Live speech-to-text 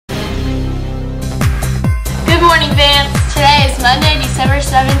Vance. Today is Monday, December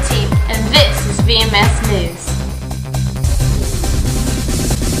 17th, and this is VMS News.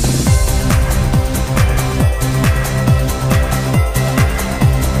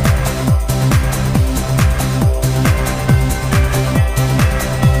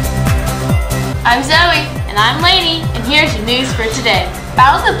 I'm Zoe. And I'm Lainey, and here's your news for today.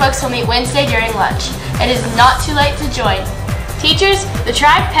 Battle of the Books will meet Wednesday during lunch. It is not too late to join. Teachers, the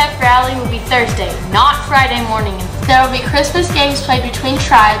Tribe Pep Rally will be Thursday, not Friday morning. There will be Christmas games played between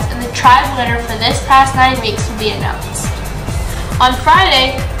tribes, and the tribe winner for this past 9 weeks will be announced. On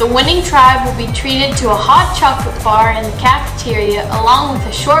Friday, the winning tribe will be treated to a hot chocolate bar in the cafeteria along with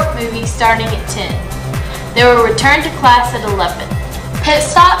a short movie starting at 10. They will return to class at 11. Pit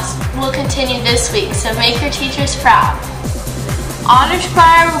stops will continue this week, so make your teachers proud. Honors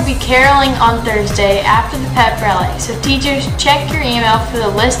Choir will be caroling on Thursday after the pep rally, so teachers, check your email for the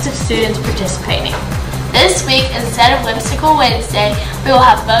list of students participating. This week, instead of Whimsical Wednesday, we will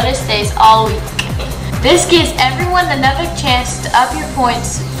have bonus days all week. This gives everyone another chance to up your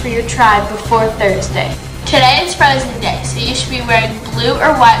points for your tribe before Thursday. Today is Frozen Day, so you should be wearing blue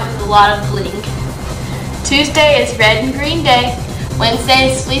or white with a lot of bling. Tuesday is Red and Green Day. Wednesday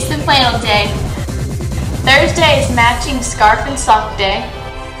is Fleece and Flannel Day. Thursday is Matching Scarf and Sock Day.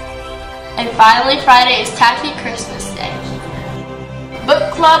 And finally, Friday is Tacky Christmas Day.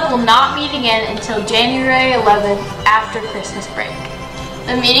 Book Club will not meet again until January 11th after Christmas break.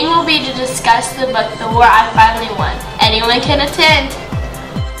 The meeting will be to discuss the book The War I Finally Won. Anyone can attend.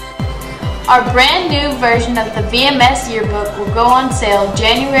 Our brand new version of the VMS yearbook will go on sale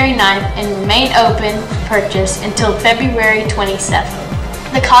January 9th and remain open for purchase until February 27th.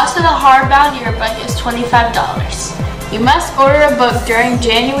 The cost of the hardbound yearbook is $25. You must order a book during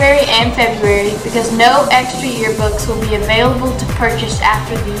January and February because no extra yearbooks will be available to purchase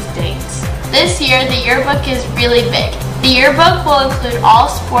after these dates. This year, the yearbook is really big. The yearbook will include all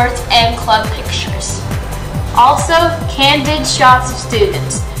sports and club pictures. Also, candid shots of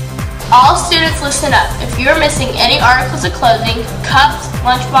students. All students, listen up. If you are missing any articles of clothing, cups,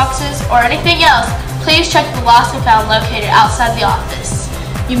 lunch boxes, or anything else, please check the Lost and Found located outside the office.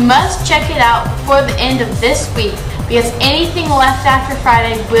 You must check it out before the end of this week because anything left after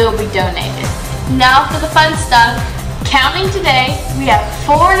Friday will be donated. Now for the fun stuff. Counting today, we have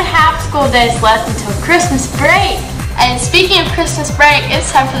 4.5 school days left until Christmas break. And speaking of Christmas break,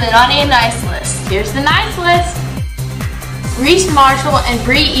 it's time for the Naughty and Nice list. Here's the nice list. Reese Marshall and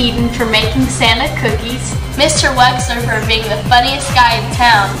Bree Eden for making Santa cookies. Mr. Wexler for being the funniest guy in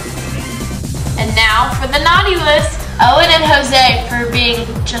town. And now for the naughty list. Owen and Jose for being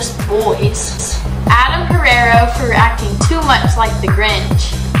just boys. Adam Herrero for acting too much like the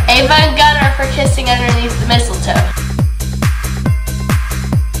Grinch. Ava and Gunnar for kissing underneath the mistletoe.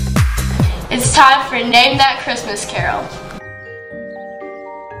 It's time for Name That Christmas Carol.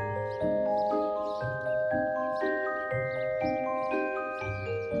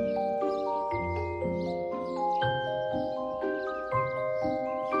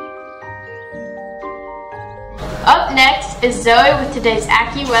 Up next is Zoe with today's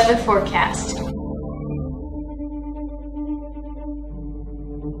AccuWeather forecast.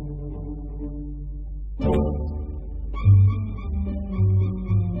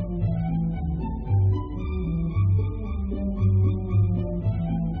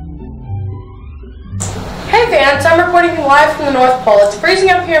 Hey Vance, I'm reporting live from the North Pole. It's freezing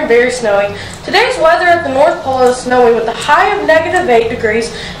up here and very snowy. Today's weather at the North Pole is snowy with a high of -8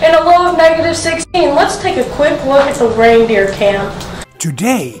 degrees and a low of -16. Let's take a quick look at the reindeer camp.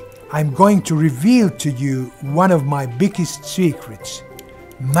 Today, I'm going to reveal to you one of my biggest secrets,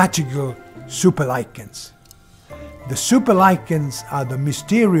 magical superlichens. The superlichens are the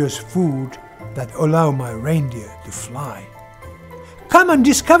mysterious food that allow my reindeer to fly. Come and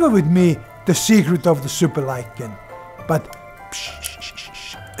discover with me the secret of the superlichen, but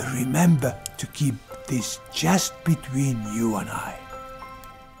remember to keep this just between you and I.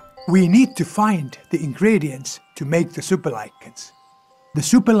 We need to find the ingredients to make the superlichens. The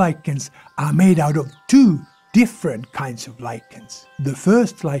superlichens are made out of 2 different kinds of lichens. The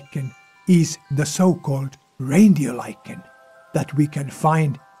first lichen is the so-called reindeer lichen that we can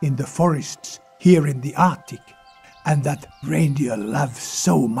find in the forests here in the Arctic and that reindeer love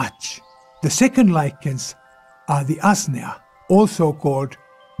so much. The second lichens are the Asnea, also called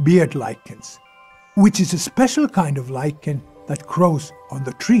beard lichens, which is a special kind of lichen that grows on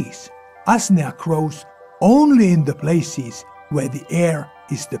the trees. Asnea grows only in the places where the air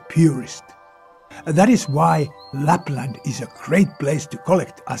is the purest. That is why Lapland is a great place to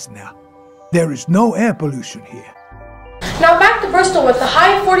collect Asnea. There is no air pollution here. Now back to Bristol with a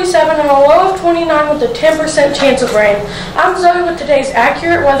high of 47 and a low of 29 with a 10% chance of rain. I'm Zoe with today's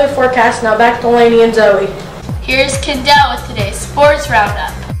accurate weather forecast. Now back to Lainey and Zoe. Here's Kendall with today's sports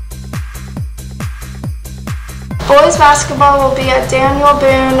roundup. Boys basketball will be at Daniel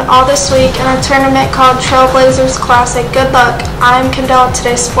Boone all this week in a tournament called Trailblazers Classic. Good luck. I'm Kendall with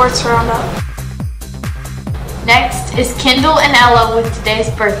today's sports roundup. Next is Kendall and Ella with today's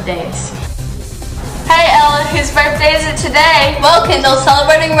birthdays. Hey Ella, whose birthday is it today? Well, Kendall's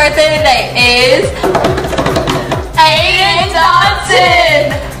celebrating birthday today is Aiden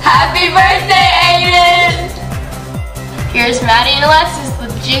Dodson! Happy birthday, Aiden! Here's Maddie and Alexis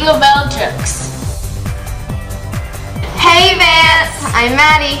with Jingle Bell jokes. Hey Vance, I'm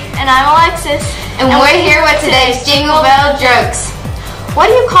Maddie. And I'm Alexis. And we're here with today's Jingle Bell jokes. What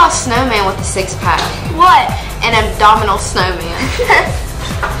do you call a snowman with a six-pack? What? An abdominal snowman.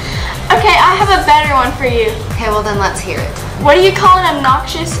 Okay, I have a better one for you. Okay, well then let's hear it. What do you call an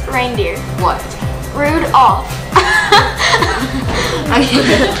obnoxious reindeer? What? Rude off. Okay.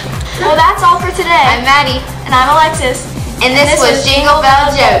 Well, that's all for today. I'm Maddie. And I'm Alexis. And this was Jingle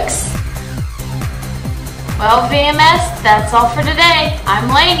Bell Jokes. Well, VMS, that's all for today.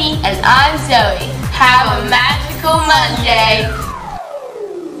 I'm Lainey. And I'm Zoe. Have a magical Monday.